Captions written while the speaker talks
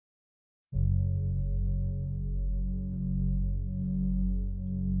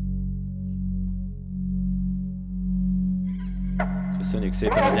Köszönjük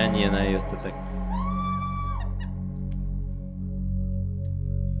szépen, hogy ennyien eljöttetek.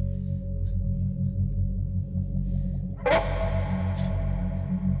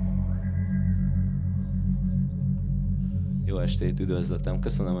 Jó estét, üdvözletem,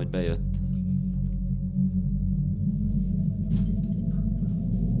 köszönöm, hogy bejött.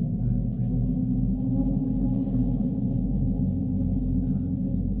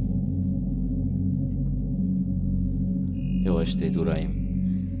 Jó estét, uraim!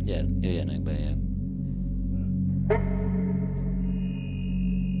 Jöjjenek beljebb.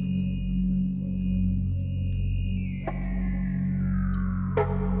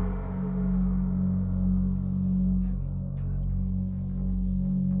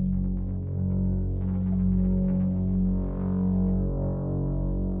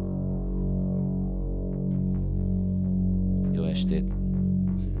 Jó estét!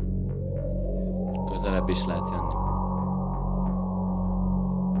 Közelebb is lehet jönni.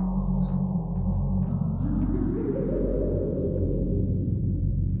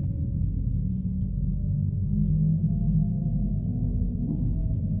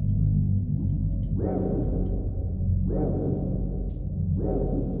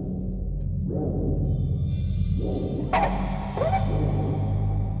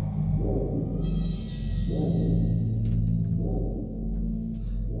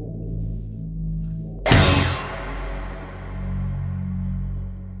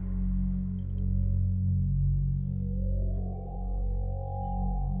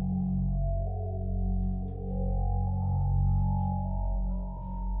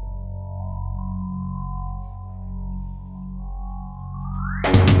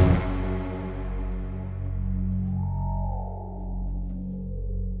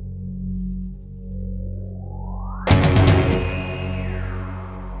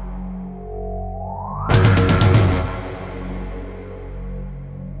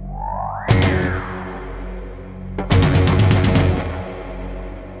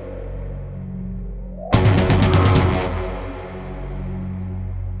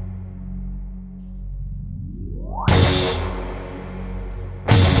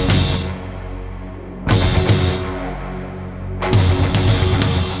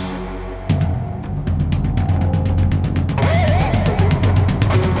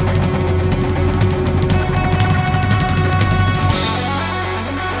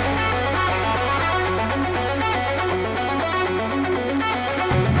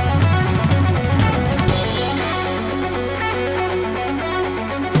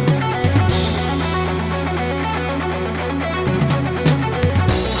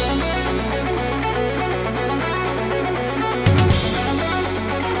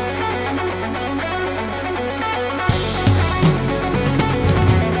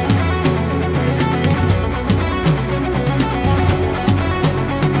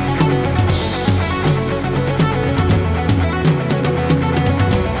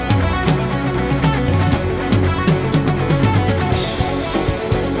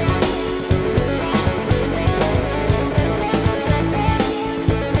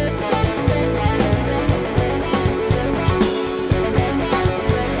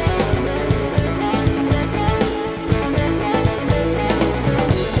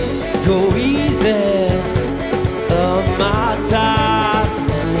 Go easy on my time.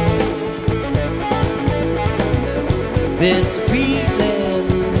 This feeling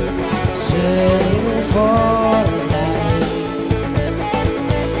searching for the light.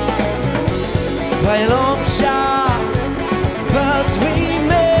 By a long shot, but we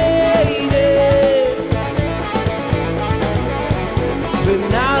made it. We're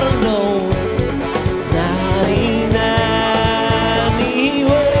not alone.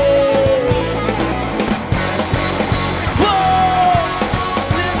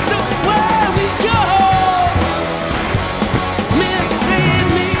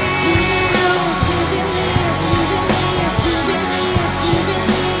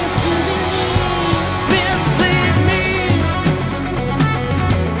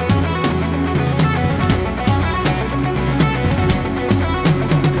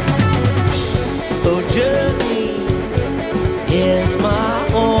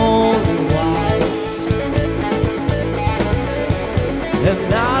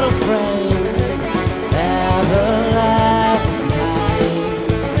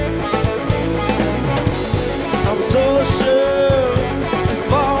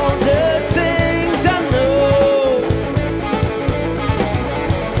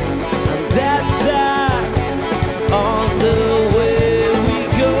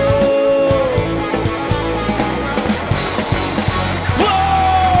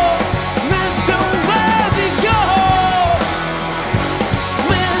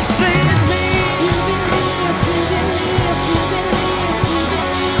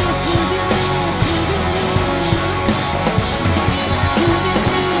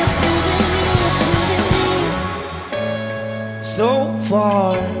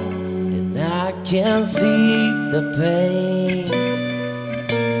 can see the pain,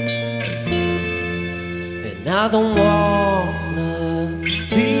 and I don't wanna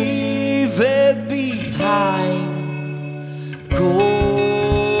leave it behind.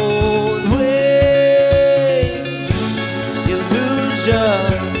 Cold waves,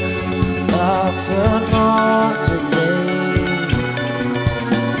 illusion of another day,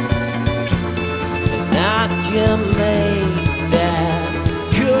 and I can make that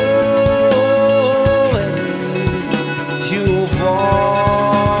go away. You want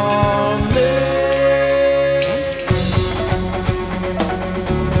me.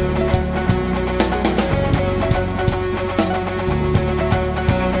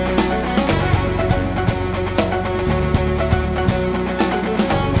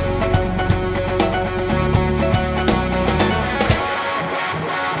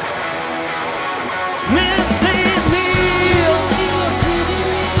 Mislead me. Mislead me.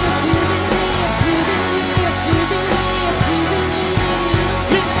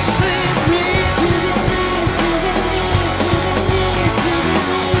 Mislead me.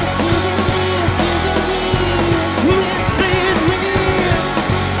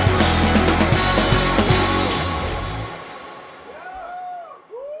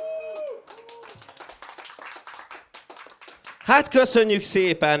 Hát köszönjük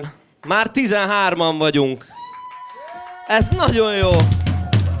szépen! Már 13-an vagyunk. Ez nagyon jó.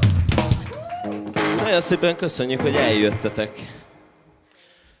 Nagyon szépen köszönjük, hogy eljöttetek.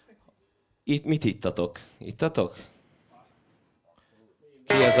 Itt mit ittatok? Ittatok?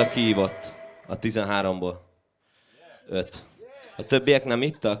 Ki az, aki ívott? A 13-ból? 5. A többiek nem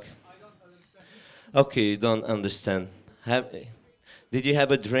ittak? Okay, don't understand. Did you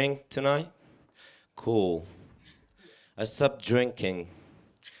have a drink tonight? Cool. I stopped drinking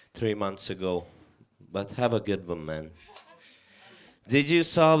 3 months ago, but have a good one, man. Did you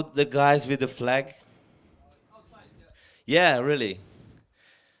saw the guys with the flag? Yeah, really.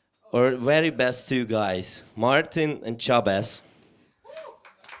 Our very best 2 guys, Martin and Chavez,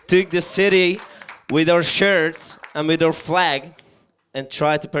 took the city with our shirts and with our flag and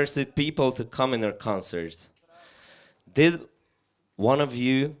tried to persuade people to come in our concerts. Did one of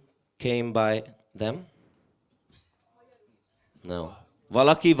you came by them? No.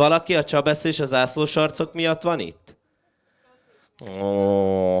 Valaki a Csabesz és az ászlósarcok miatt van itt?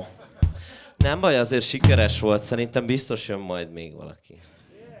 Oh. Nem baj, azért sikeres volt. Szerintem biztos jön majd még valaki.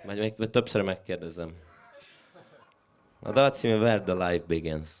 Majd még többször megkérdezem. A dal címe Where the Life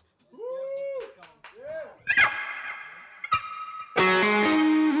Begins.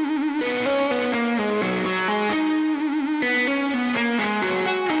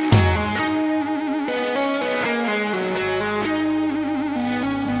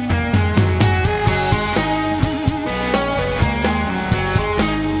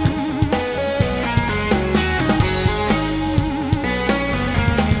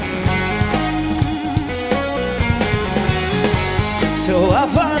 So I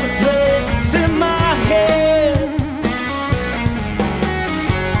found a place in my head,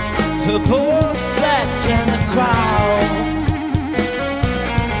 her book's black as a crowd.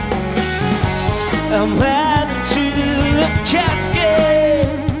 I'm heading to a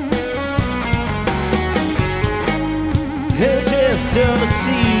cascade, headed to the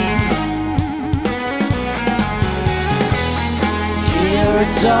sea. Here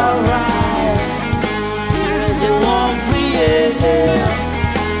it's alright, here's it won't be.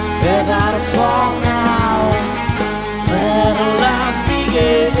 About to fall now, let a life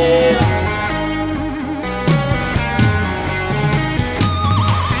begin.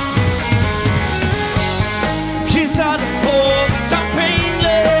 Kids on the books are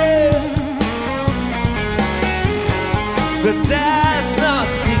painless, but there's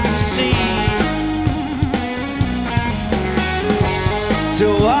nothing to see. So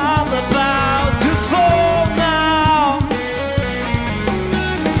I'm about to fall now.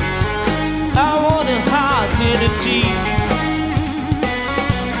 I want a heart in a deep.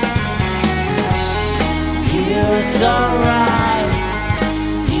 Here it's alright,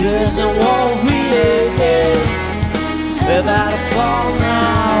 here's a won't be about to fall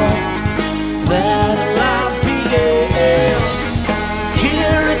now, let a life begin.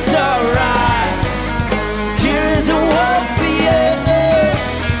 Here it's alright, here's a won't be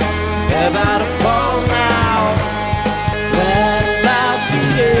about to fall now, let a life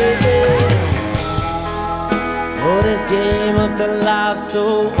begin. Oh, this game of the life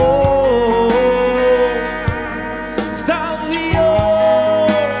so old, stop the old.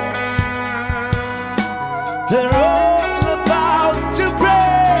 They're all about to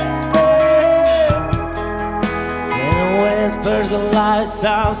break, and it whispers the life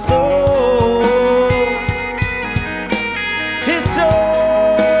sound so old.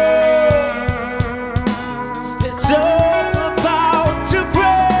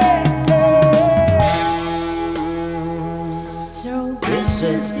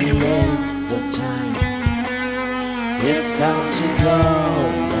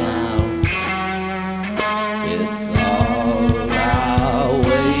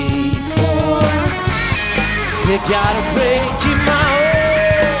 You gotta break in my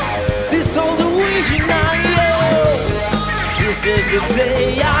heart. This all the vision I owe. This is the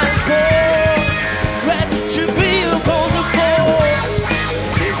day I'm born. Ready to be upon the board.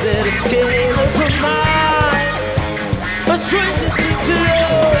 Is it a scale of a mind? A strangest thing to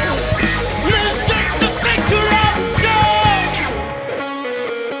know. Let's just the picture of time.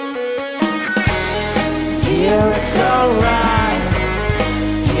 Here it's alright.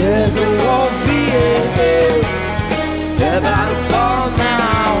 Here's a won't be it. About to fall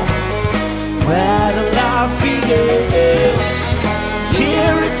now. Where the love begins.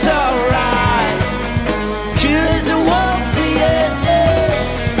 Here it's alright. Here is a won't be it.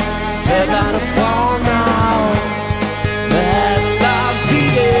 About to fall now. Where the love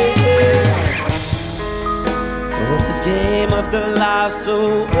begins. Oh, this game of the life so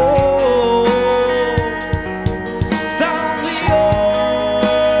old. Start me on.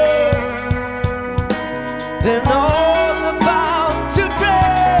 And all about to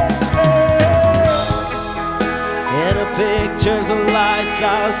break. And the pictures of lies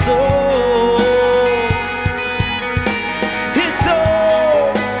are so. It's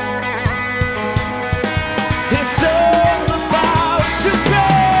all about to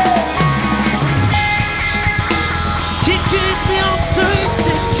break. He keeps me on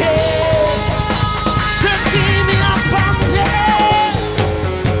searching, so keep me up on there.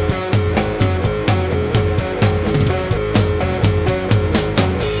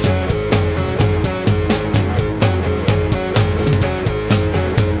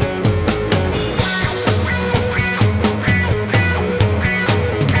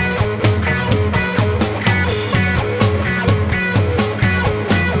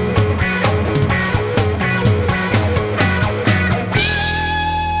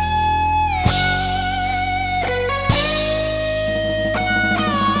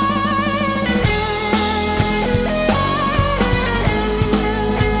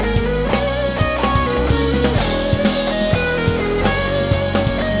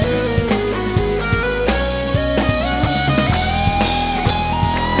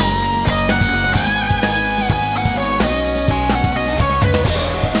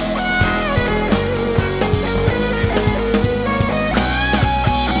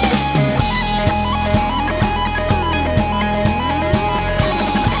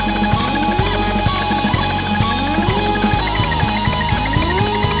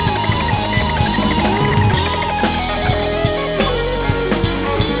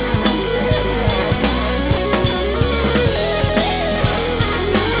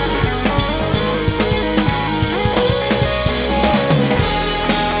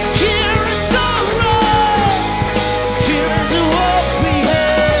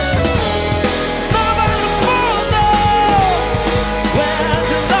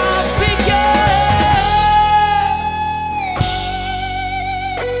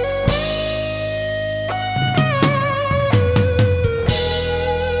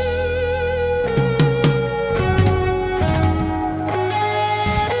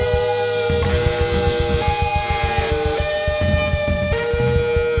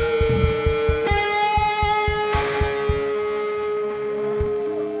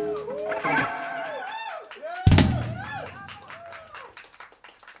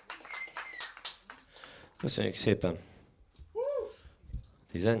 Köszönjük szépen.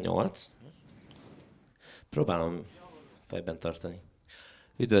 18? Próbálom fejben tartani.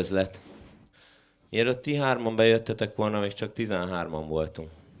 Üdvözlet. Mielőtt ti hárman bejöttetek volna, még csak 13-an voltunk.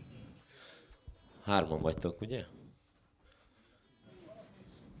 3-an vagytok, ugye?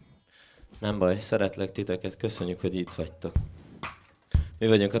 Nem baj, szeretlek titeket, köszönjük, hogy itt vagytok. Mi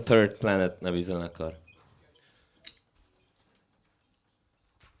vagyunk a Third Planet nevű zenekar.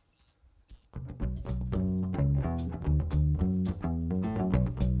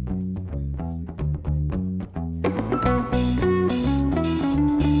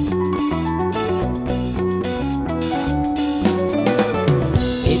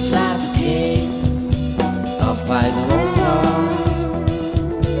 Itt látok én a fájdalomban.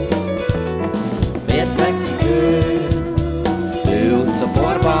 Miért fekszik ő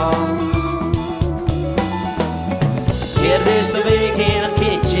utcaporban? Kérdést a végén a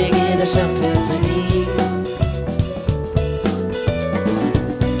kétség édesen felszegít.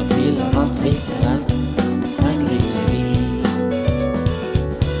 A pillanat végtelen megrészegít.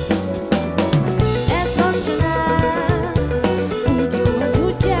 Ez hasonlít, úgy jó, ha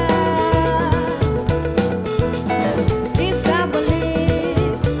tudják. Tisztában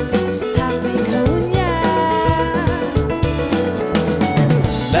lép, hát még ha unják.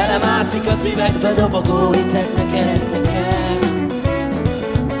 Belemászik az üvegbe dobogó hiteknek erednek el.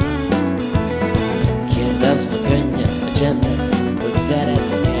 lesz a könnyed, a csendet, hogy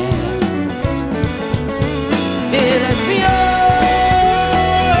szeretni kell. Érezd mi jó,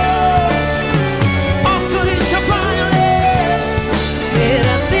 akkor is a fája lesz.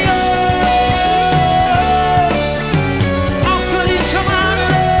 Érezd mi jó, akkor is a mára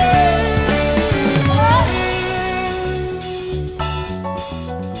lesz.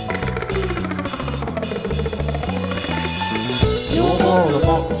 Jó volna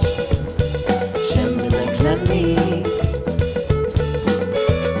most semminek lenni,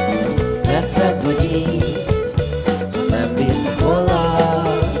 percek vagy így, nem bírtak volna.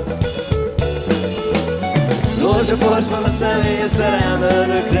 Rózsa portban a személy, a szerelme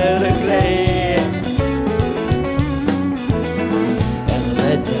örökre, örökre él. Ez az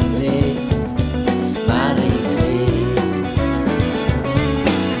egyetlen lény, már régen él.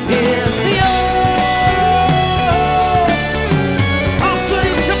 Érezd jó, akkor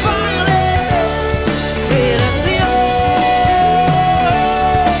is a fája lesz. Érezd jó,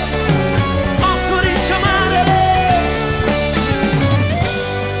 akkor is a mára lesz.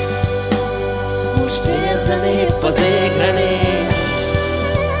 Most érted épp az égre néz,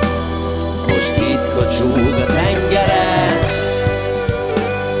 most titkot súg a tengeren,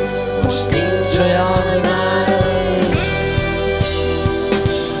 most nincs olyan, hogy már elég.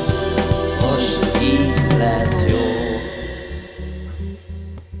 Most így lesz jó.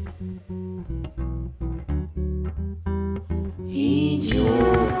 Így jó.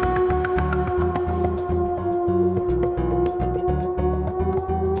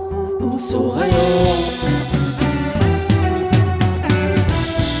 Úszóhajó,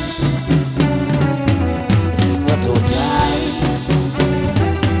 ringató táj,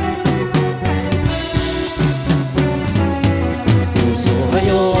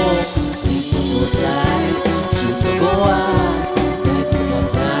 úszóhajó, ringató táj, suttogó át,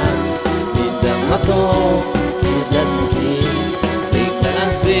 megmutatnám, minden ható, kérdeznek én,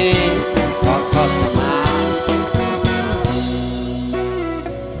 végtelen szép, hathatna már.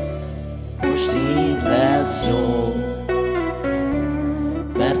 Most így lesz jó,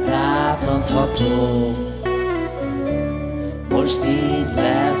 mert átadható. Most így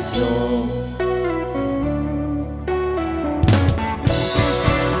lesz jó.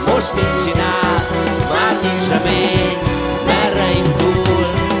 Most mit csinál? Már nincs remény. Merre indul?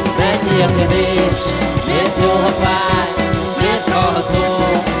 Mennyi a kevés? Miért jó, ha fáj? Miért hallható?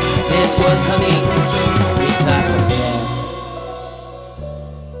 Miért volt, ha nincs? Mit vársz, ha félsz?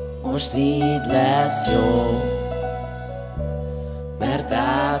 Most így lesz jó, mert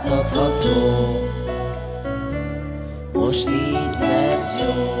átadható. Most így lesz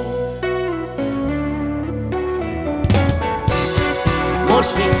jó.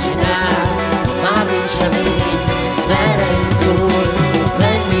 Most mit csinál? Már nincs remény. Merre indul?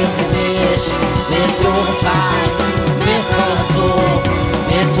 Mennyi a kevés? Miért jó, ha fáj? Miért hallható?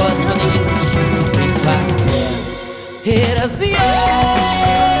 Miért volt, ha nincs? Mit vársz, ha félsz? Érezd jó!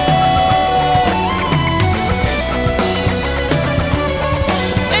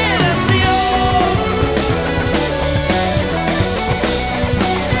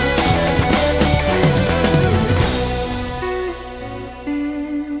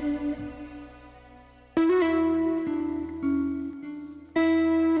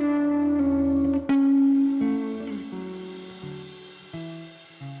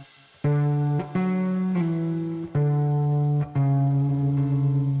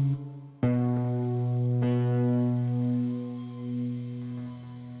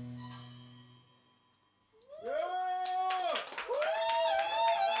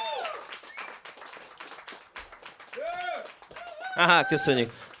 Aha,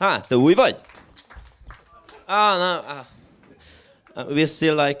 köszönjük. Te új vagy? No. We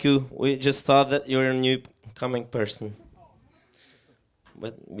still like you. We just thought that you're a new coming person.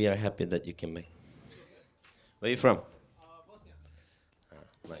 But we are happy that you came back. Where are you from? Bosnia.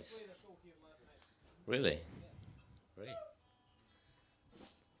 Nice. Really? Great.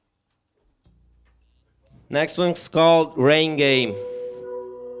 Next one's called Rain Game.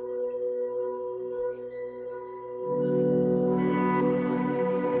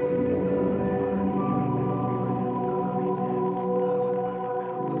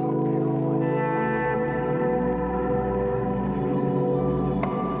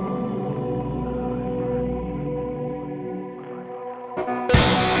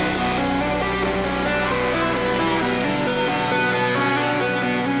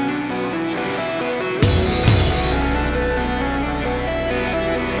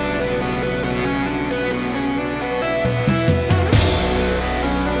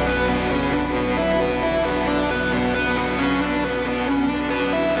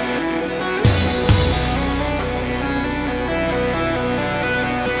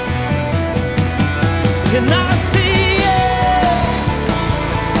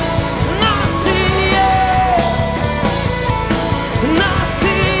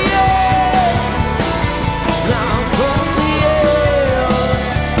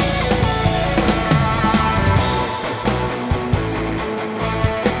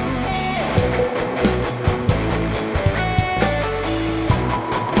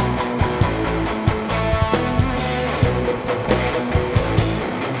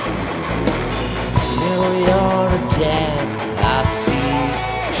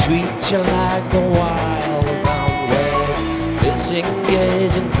 treat you like the wild and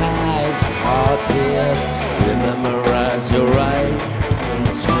disengage and tie heart tears. Rememorize your right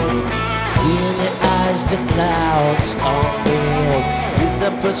against me. In your eyes the clouds are real. These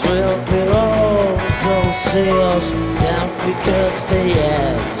tempers will clear all those sails. Now we could stay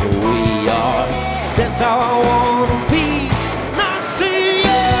as we are. That's how I wanna be. Not see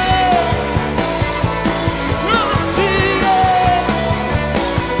it. Not see it.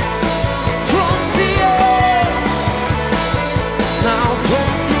 From the air. Now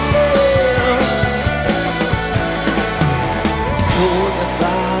from the air. Told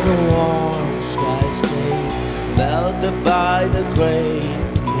by the warm skies day, melted by the gray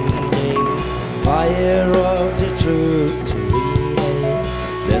evening, fire of the truth to relay.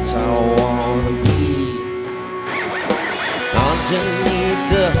 That's how I wanna be. Underneath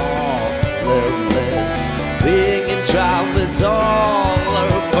the hollow lips, being in trial with all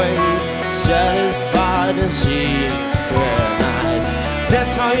her faith, satisfied and synchronized.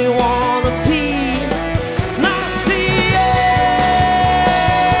 That's how you wanna be. Not see it.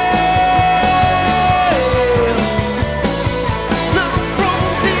 Not from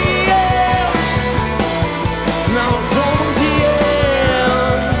the air. Not from the air.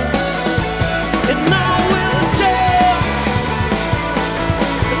 And now we'll tell.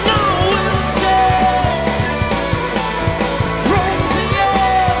 And now we'll tell. From the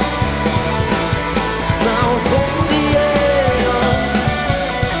air. Now from the air.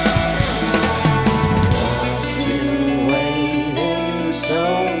 Been waiting so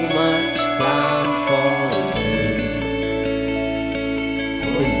much time for you.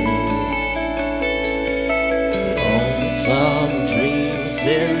 Some dreams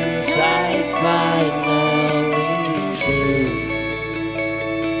inside finally true,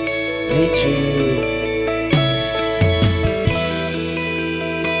 be true.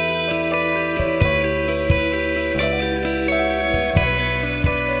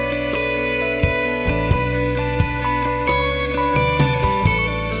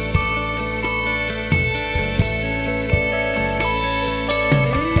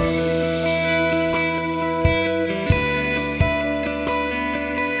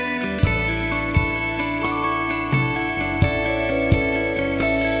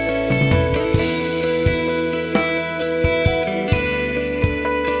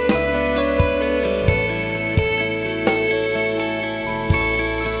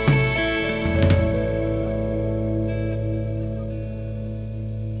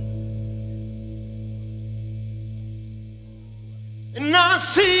 And I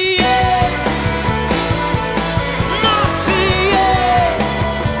see it. And I see it.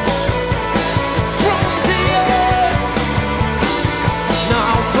 From the air.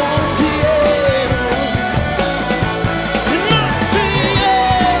 Now from the air. And I see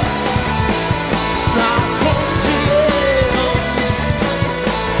it. Now from the air.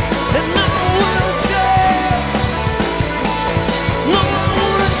 And now we'll tell. No, I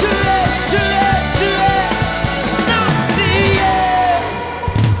wanna do it, do it, do it. Not the air.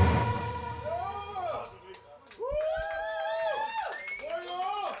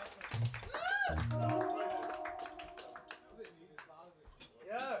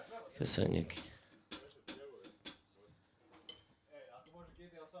 Köszönjük.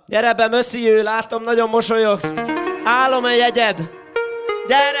 Gyere be, Mössziő, látom, nagyon mosolyogsz. Állom a jegyed.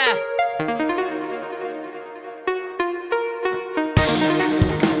 Gyere!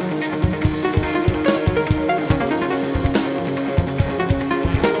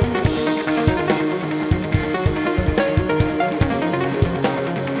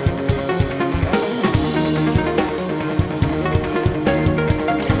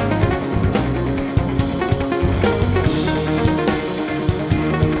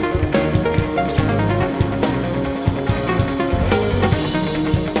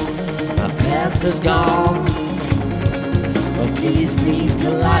 Past is gone, but please leave the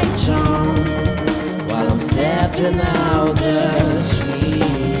light on while I'm stepping out the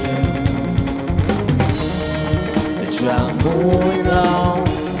street. It's where I'm moving on,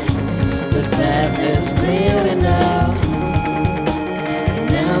 the path is clearing up, and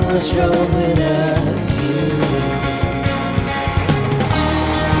now let's roll with a view.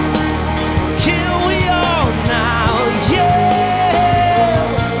 Here we are now, yeah.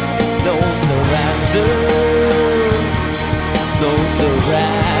 No surrender, no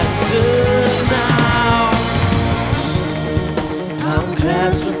surrender now. I'm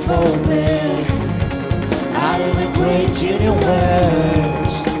claustrophobic, out of the great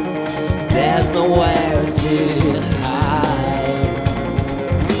universe. There's nowhere to hide,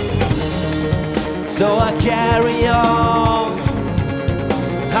 so I carry on,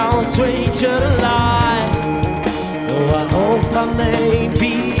 how a stranger to lie. Oh, I hope I may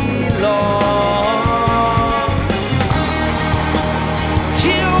be lost.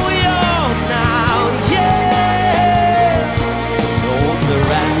 Here we are now, yeah. No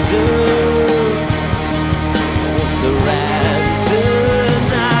surrender, no surrender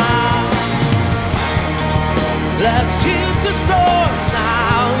now. Let's shoot the stars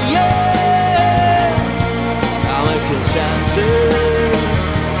now, yeah. Now I can chant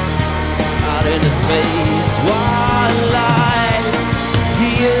out in the space wildlife,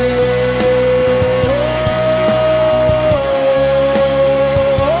 yeah.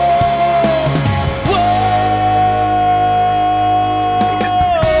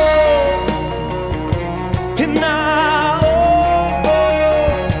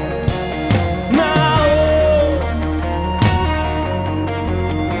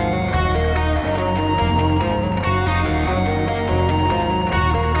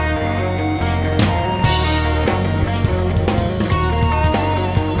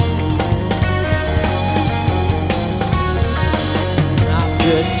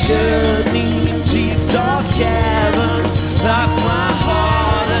 Journey to dark heavens, like my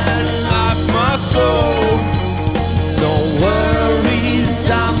heart and like my soul. No worries,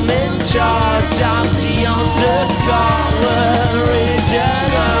 I'm in charge. I'm the undercover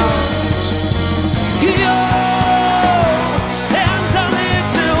original. Yo, and I live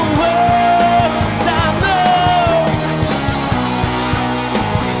the words I know,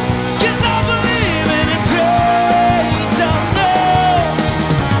 'cause I believe in a great unknown.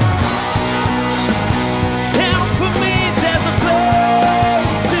 And for me there's a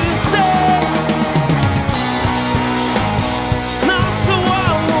place to stay. Not so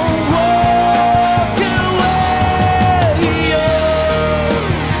I won't walk away, yeah.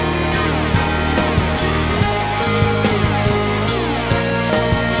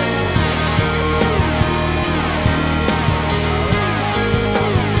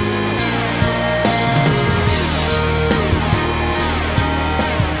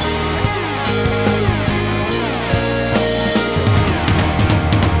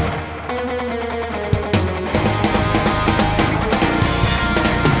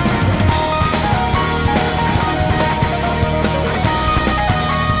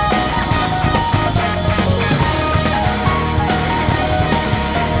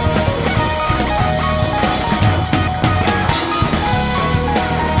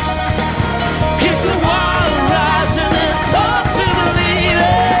 It's a wild rise and it's hard to believe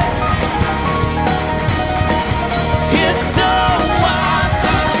it. It's so wide,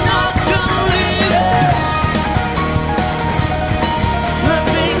 but I'm not gonna leave it.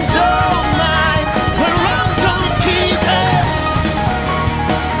 Nothing's all mine, but I'm gonna keep it.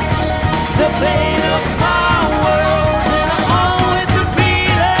 The pain of my world, and I owe it to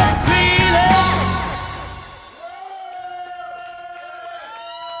feel it, feel it.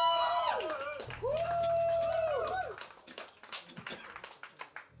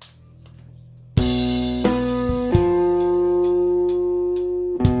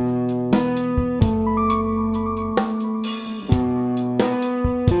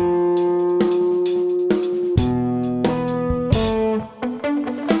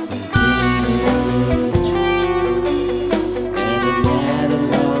 And it matter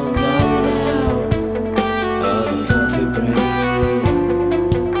long gone now, or the coffee break.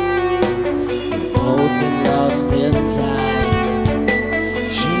 We've both been lost in time.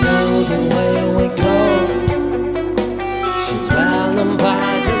 She knows the way we go. She's bound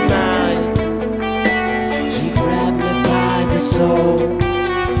by the night. She grabbed me by the soul.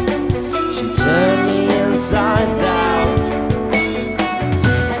 She turned me inside out.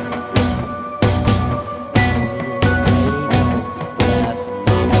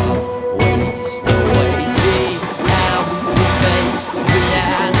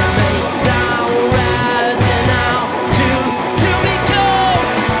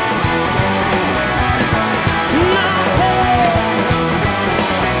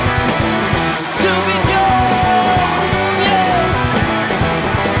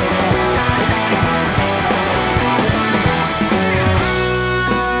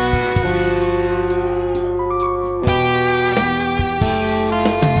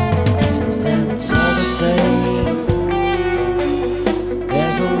 Since then it's all the same.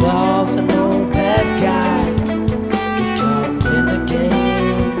 There's no love and no bad guy. Get caught up in the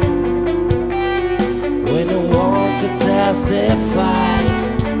game. We don't want to testify.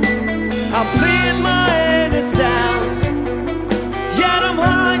 I plead my innocence, yet I'm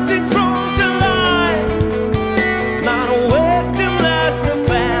hiding from the light. Not a victim less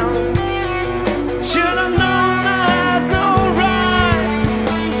offense. Should have known I had no right.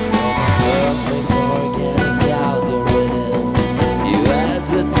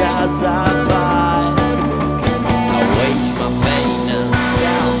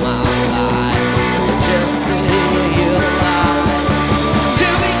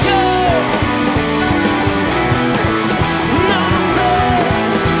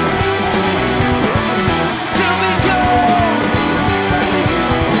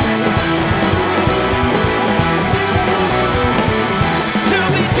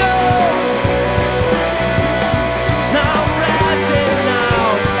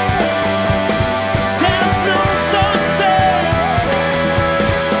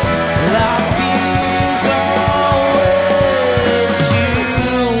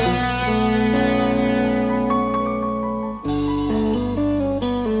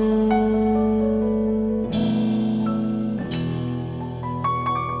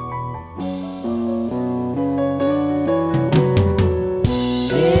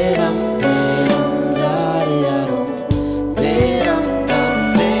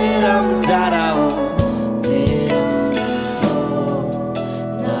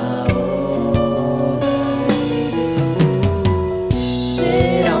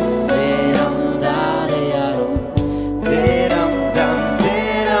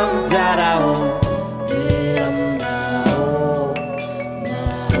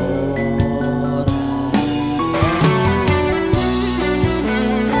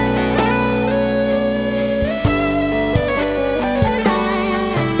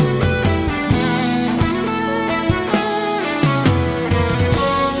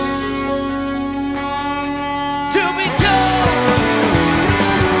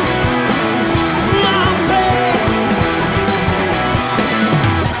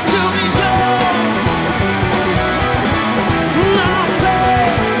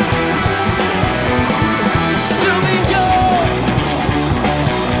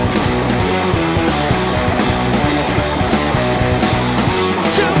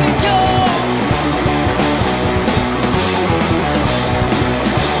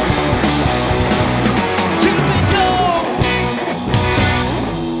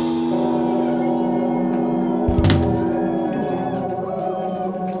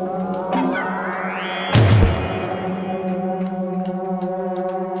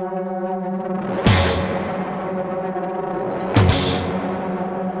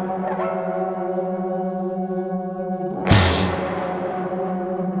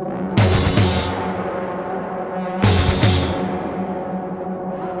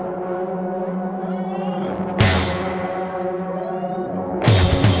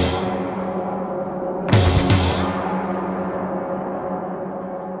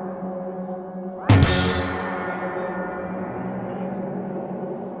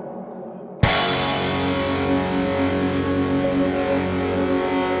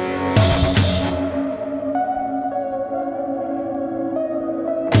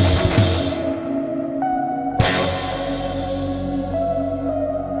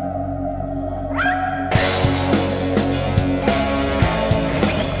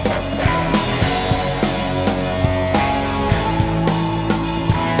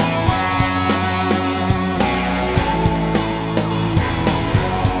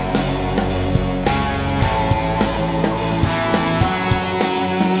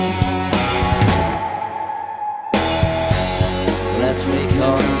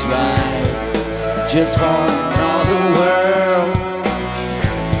 on his rise, just for another world.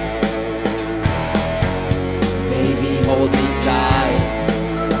 Baby, hold me tight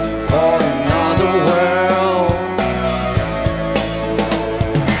for another world.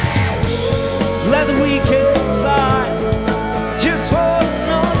 Let the weekend fly, just for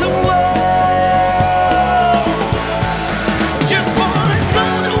another world. Just for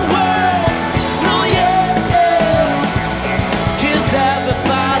another world. No, yeah. Just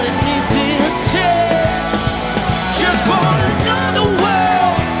everybody needs this chair. Just for another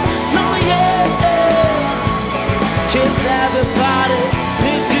world. No, yeah. Just everybody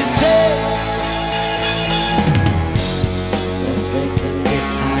needs this chair. Let's make this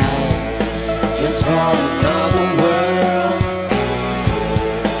high. Just for another world.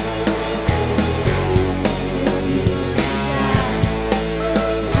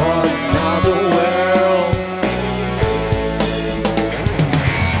 For another world.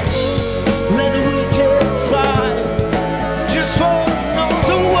 Let the weekend fly. Just for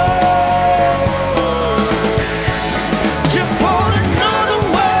another world. Just for another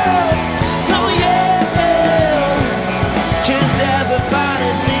world. No, yeah. Cause everybody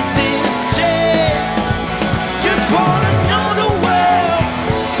needs this chair. Just for another world.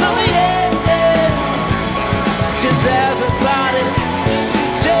 No, yeah. Cause everybody needs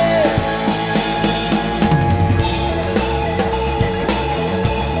this chair.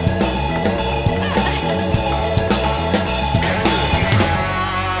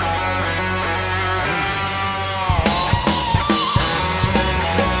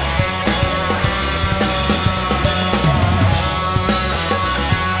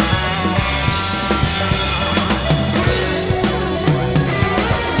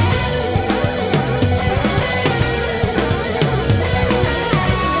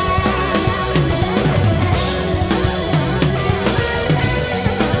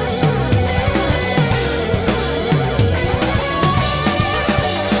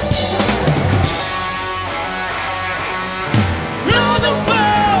 Another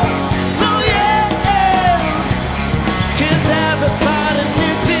world, no, yeah. Cause everybody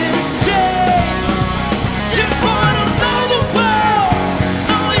needs this chair. Just for another world,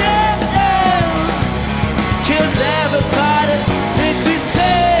 no, yeah. Cause everybody needs this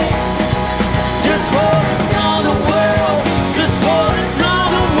chair. Just for another world, just for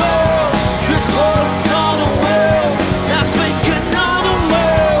another world, just for another world. Let's make another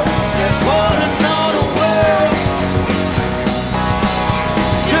world, just for another world.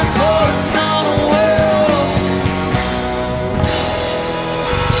 Just for another world.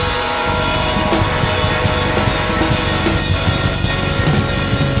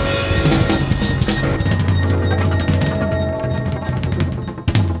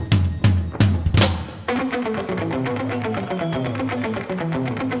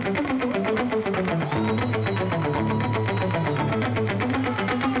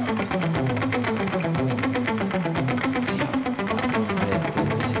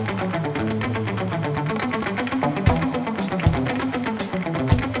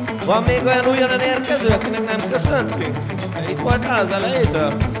 Van még olyan újonnan érkező, akinek nem köszöntünk? Itt voltál az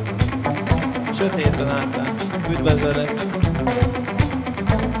elejétől? Sötétben álltál. Üdvözöllek.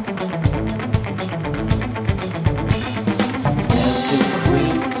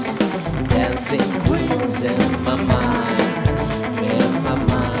 Dancing queens in my mind, in my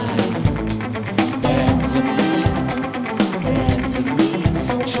mind. Dance to me,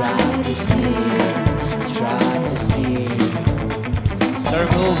 try to steer, try to steer.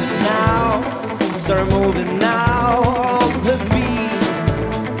 Start moving now on the beat,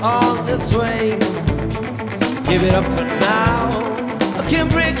 on the swing. Give it up for now, I can't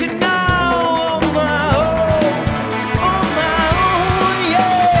break it now on my own,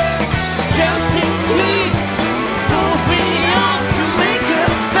 yeah. Dancing queens, pull me up to make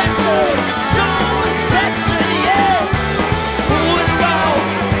it special, so special, yeah. Pull it around,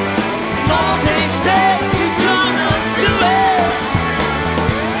 and all they said you're gonna do it.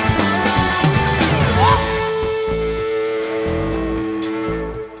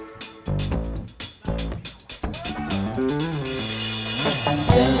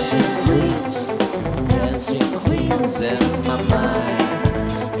 Dancing queens in my mind,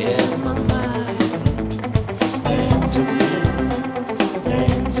 in my mind. Into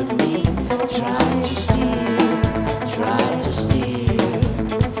me, try to steer.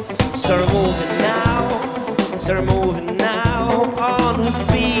 Start moving now on her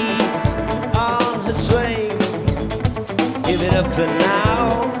beat, on her swing. Give it up for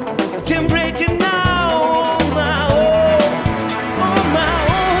now, I can't break it now on my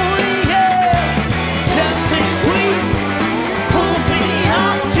own, yeah. Dancing queens, pull me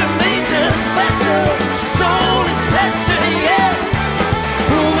up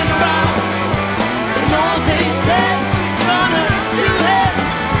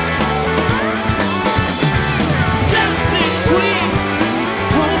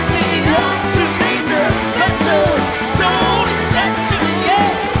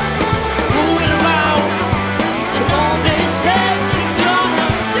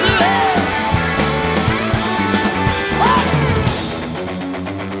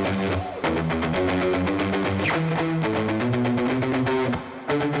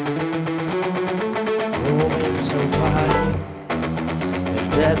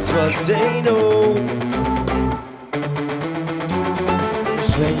that's what they know. A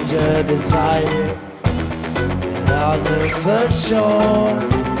stranger desire that I'll never show.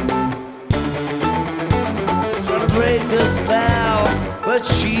 Trying to break the spell, but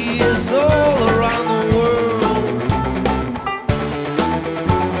she is all around the world.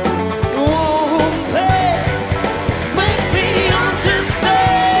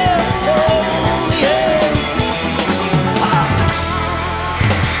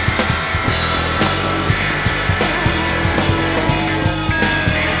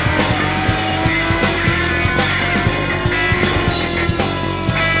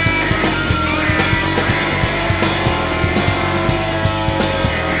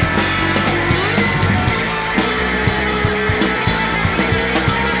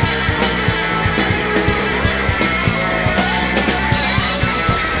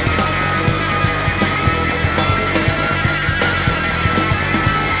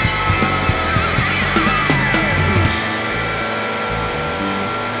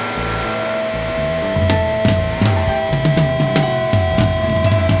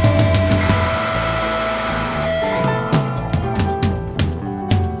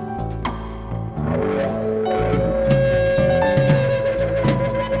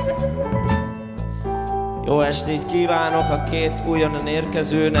 Jó estét kívánok a két újonnan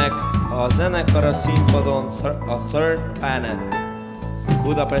érkezőnek, a zenekar a színpadon, a Third Planet.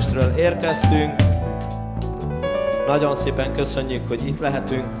 Budapestről érkeztünk. Nagyon szépen köszönjük, hogy itt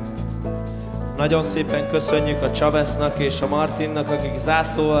lehetünk. Nagyon szépen köszönjük a Chavesnak és a Martinnak, akik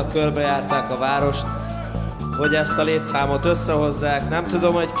zászlóval körbejárták a várost, hogy ezt a létszámot összehozzák. Nem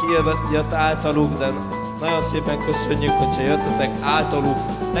tudom, hogy ki jött általuk, de nagyon szépen köszönjük, hogyha jöttetek általuk.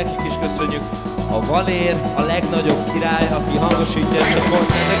 Nekik is köszönjük. A Valér, a legnagyobb király, aki hangosítja ezt a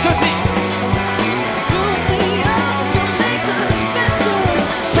koncertet. Köszi!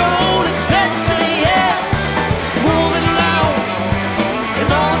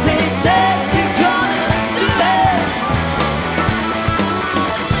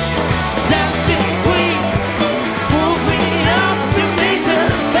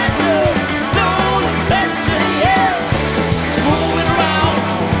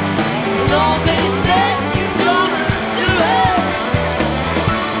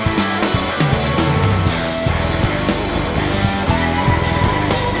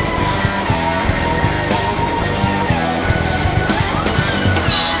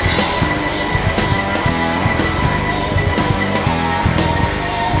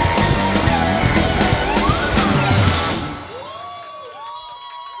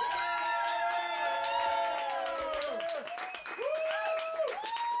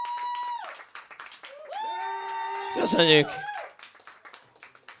 Köszönjük!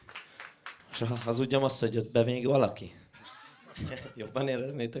 És hazudjam azt, hogy jött be még valaki? Jobban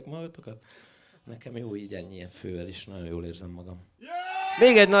éreznétek magatokat? Nekem jó így ennyi ilyen fővel is, nagyon jól érzem magam.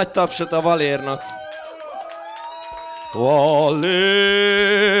 Még egy nagy tapsot a Valérnak.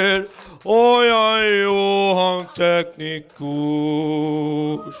 Valér, olyan jó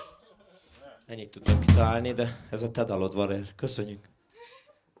hangtechnikus. Ennyit tudtam kitalálni, de ez a te dalod, Valér. Köszönjük.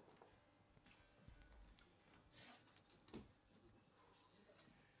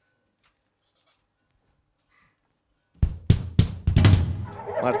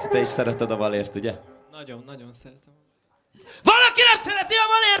 Marci, te is szereted a Valért, ugye? Nagyon, nagyon szeretem. Valaki nem szereti a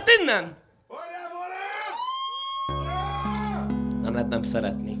Valért innen? Nem lehet nem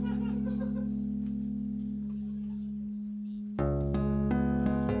szeretni.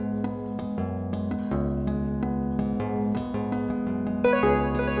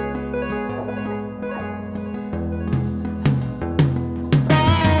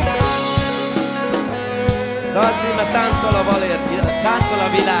 Dal címe Táncol a Valér, táncol a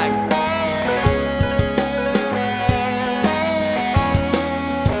világ.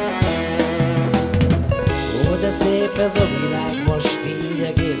 Ó, de szép ez a világ most így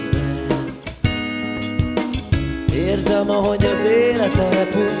egészben. Érzem, ahogy az élete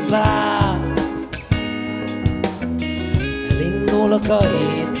pumpál. Elindulok a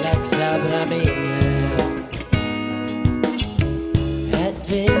hét legszebb reménnyel. Egy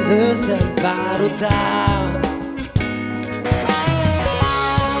fénylő szempár után.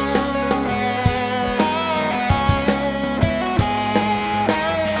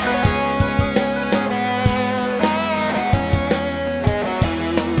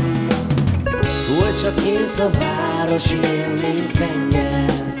 Csak kész a városi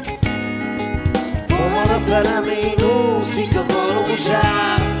élménytenger. Forró felemény úszik a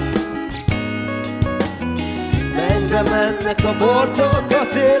valóság. Mennybe mennek a bortok, a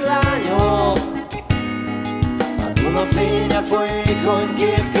térlányok. A a fénye folyékony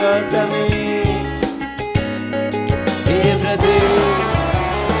képköltemény. Ébredél,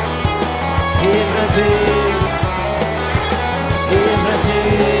 ébredél,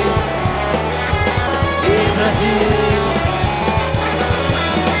 ébredél, ébredél.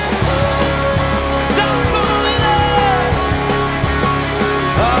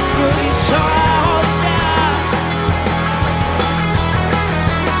 Akkor is hallottál,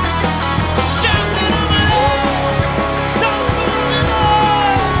 semmi nem elég, tanulni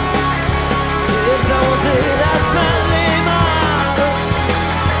már. Érzem az élet mellé már.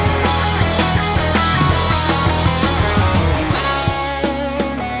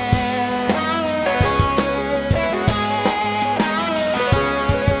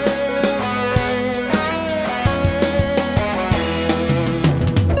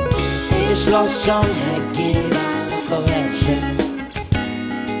 És lassan heggé válnak a verseny,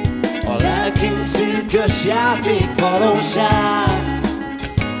 a lelkünk szűkös játék valóság.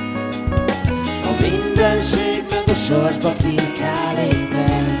 A mindenség meg a sorsba firkál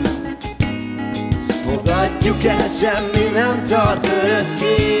éppen. Fogadjuk el, semmi nem tart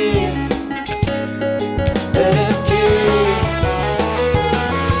örökké. Örökké,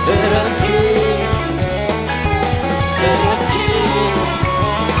 örökké, örökké.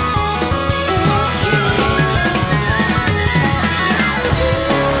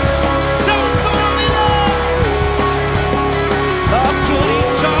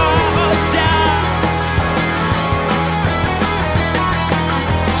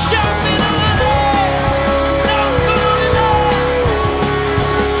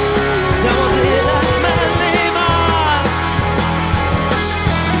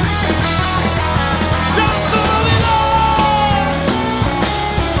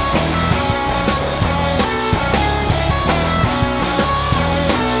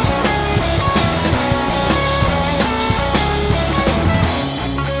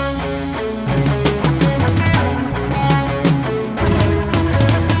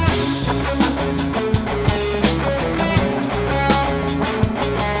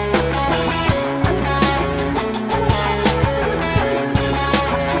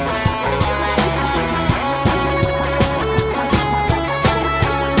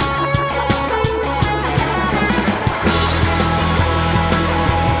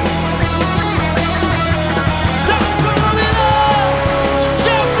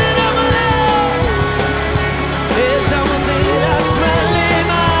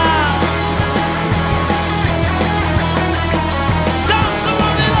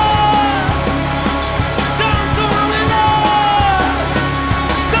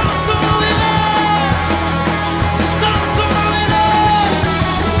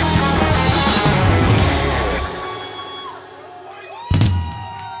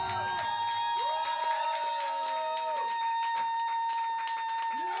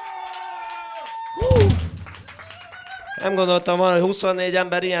 Nem gondoltam volna, hogy 24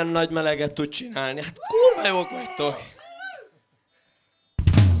 ember ilyen nagy meleget tud csinálni. Hát kurva jók vagytok.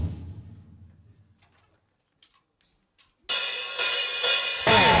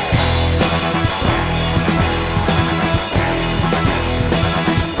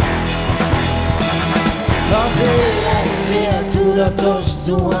 Az élet céltudatos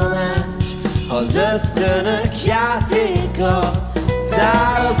zuhanás, az ösztönök játéka.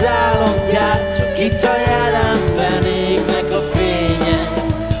 Zár az álomgyár, csak itt a jelenben égnek a fények.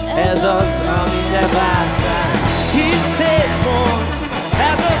 Ez az, amire vártál. Hitt és mond,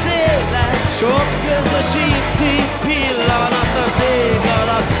 ez az élet, sok közös intim pillanat az ég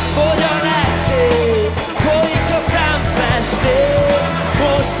alatt. Fogy a nekték, folyik a szempesték.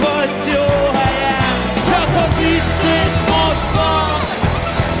 Most vagy jó helyen, csak az itt és most van.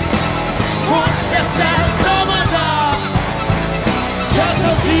 Most leszel szabadabb, csak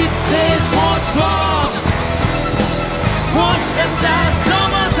az itt és most van. Most leszel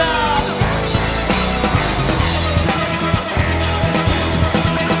szabadabb.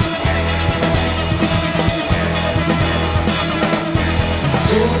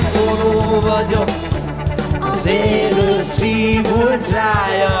 Szurkoló vagyok, az élő szív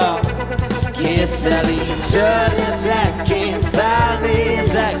ultrája. Késszel így szörnyetekként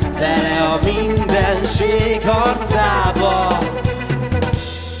felnézek bele a mindenség arcába.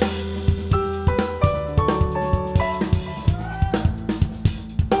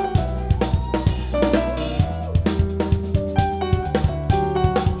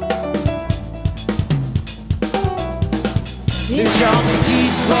 És amíg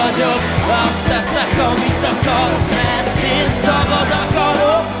itt vagyok, azt teszek, amit akar, mert én szabad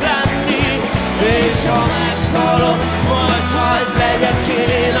akarok lenni. És ha meghalok, majd hagyd legyek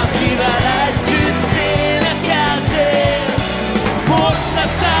én, akivel együtt énekeltél.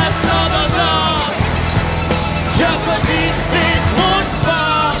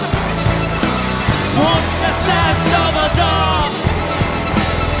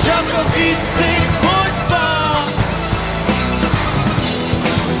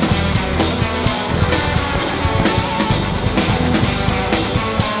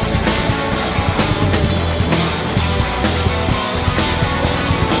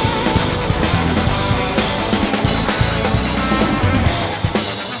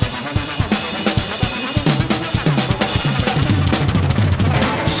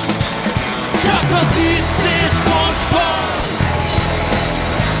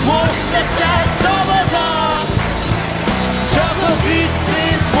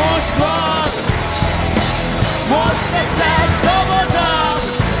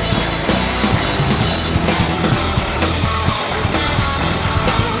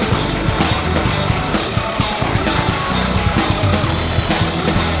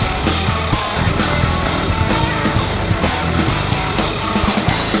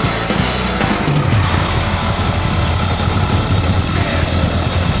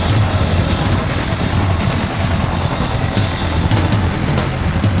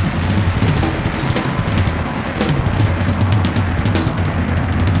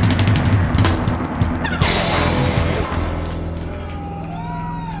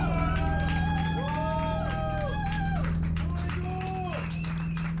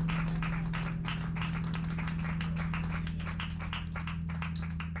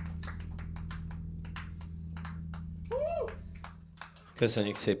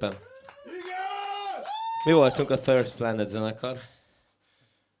 Köszönjük szépen. Mi voltunk a Third Planet zenekar.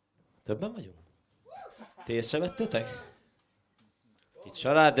 Többen vagyunk? Ti észrevettétek? Itt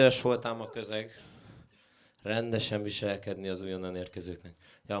családias voltám a közeg. Rendesen viselkedni az újonnan érkezőknek.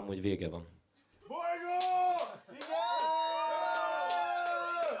 Ja, amúgy vége van.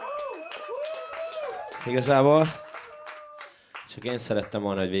 Igazából csak én szerettem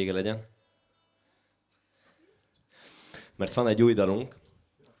volna, hogy vége legyen. Mert van egy új dalunk.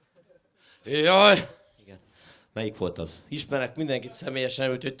 Jaj! Igen. Melyik volt az? Ismerek mindenkit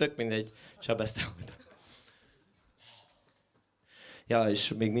személyesen, úgyhogy tök mindegy. Sebeztem volt. Ja,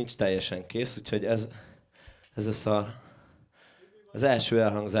 és még nincs teljesen kész, úgyhogy ez a szar. Az első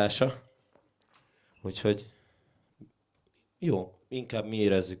elhangzása. Úgyhogy jó, inkább mi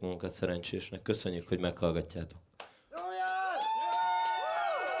érezzük magunkat szerencsésnek. Köszönjük, hogy meghallgatjátok.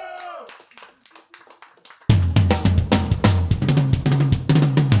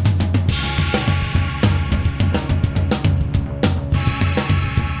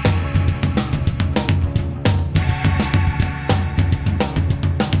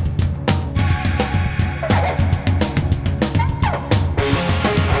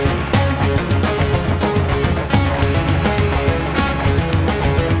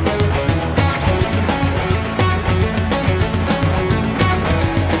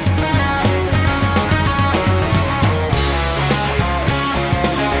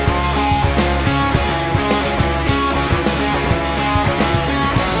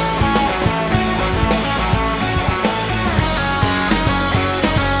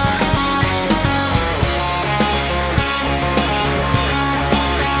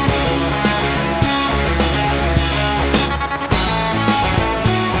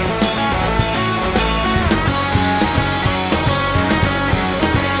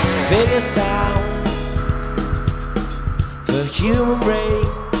 Biggest sound for human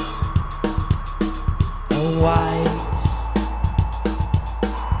race, a wife,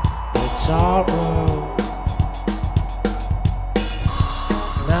 it's our world.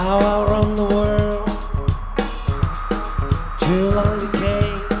 Now I run the world, too long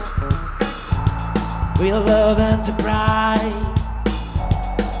decay. We love enterprise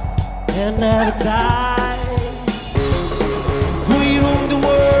and never die. We own the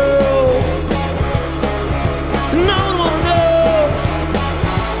world.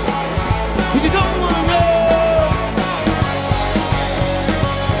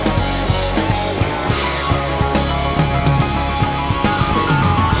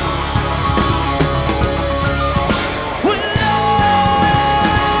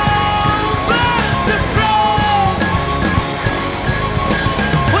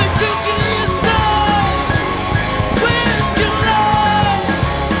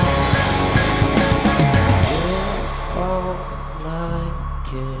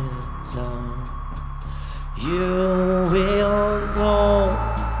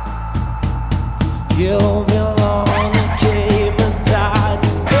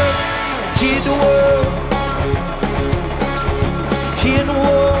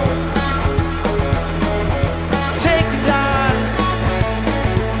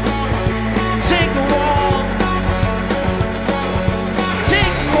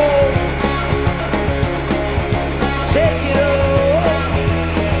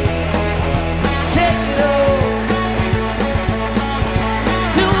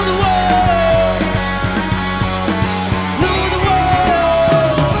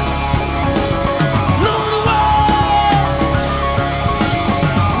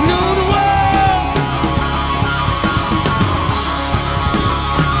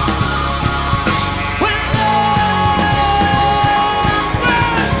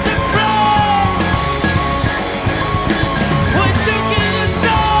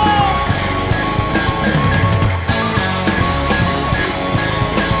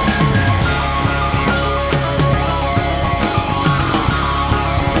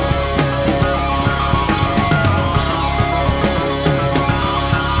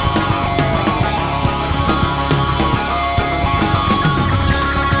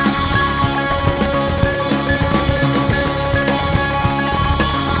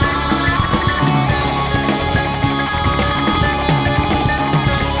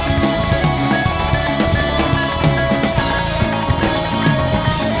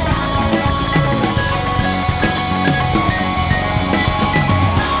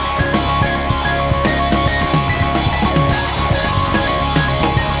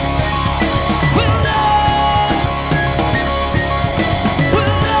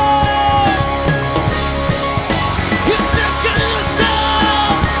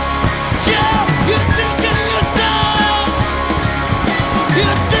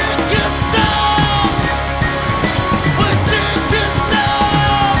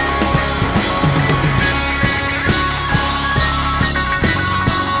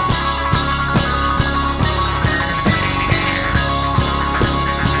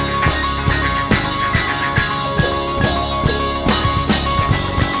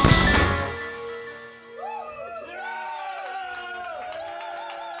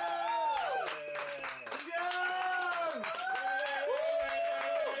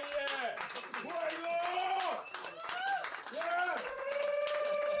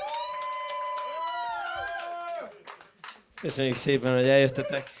 Köszönjük szépen, hogy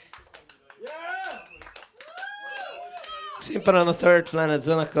eljöttetek. Színpadon a Third Planet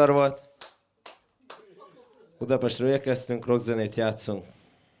zenekar volt. Budapestről érkeztünk, rockzenét játszunk.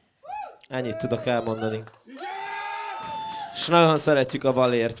 Ennyit tudok elmondani. És nagyon szeretjük a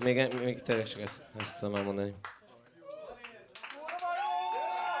Valért, még tényleg csak ezt tudom elmondani.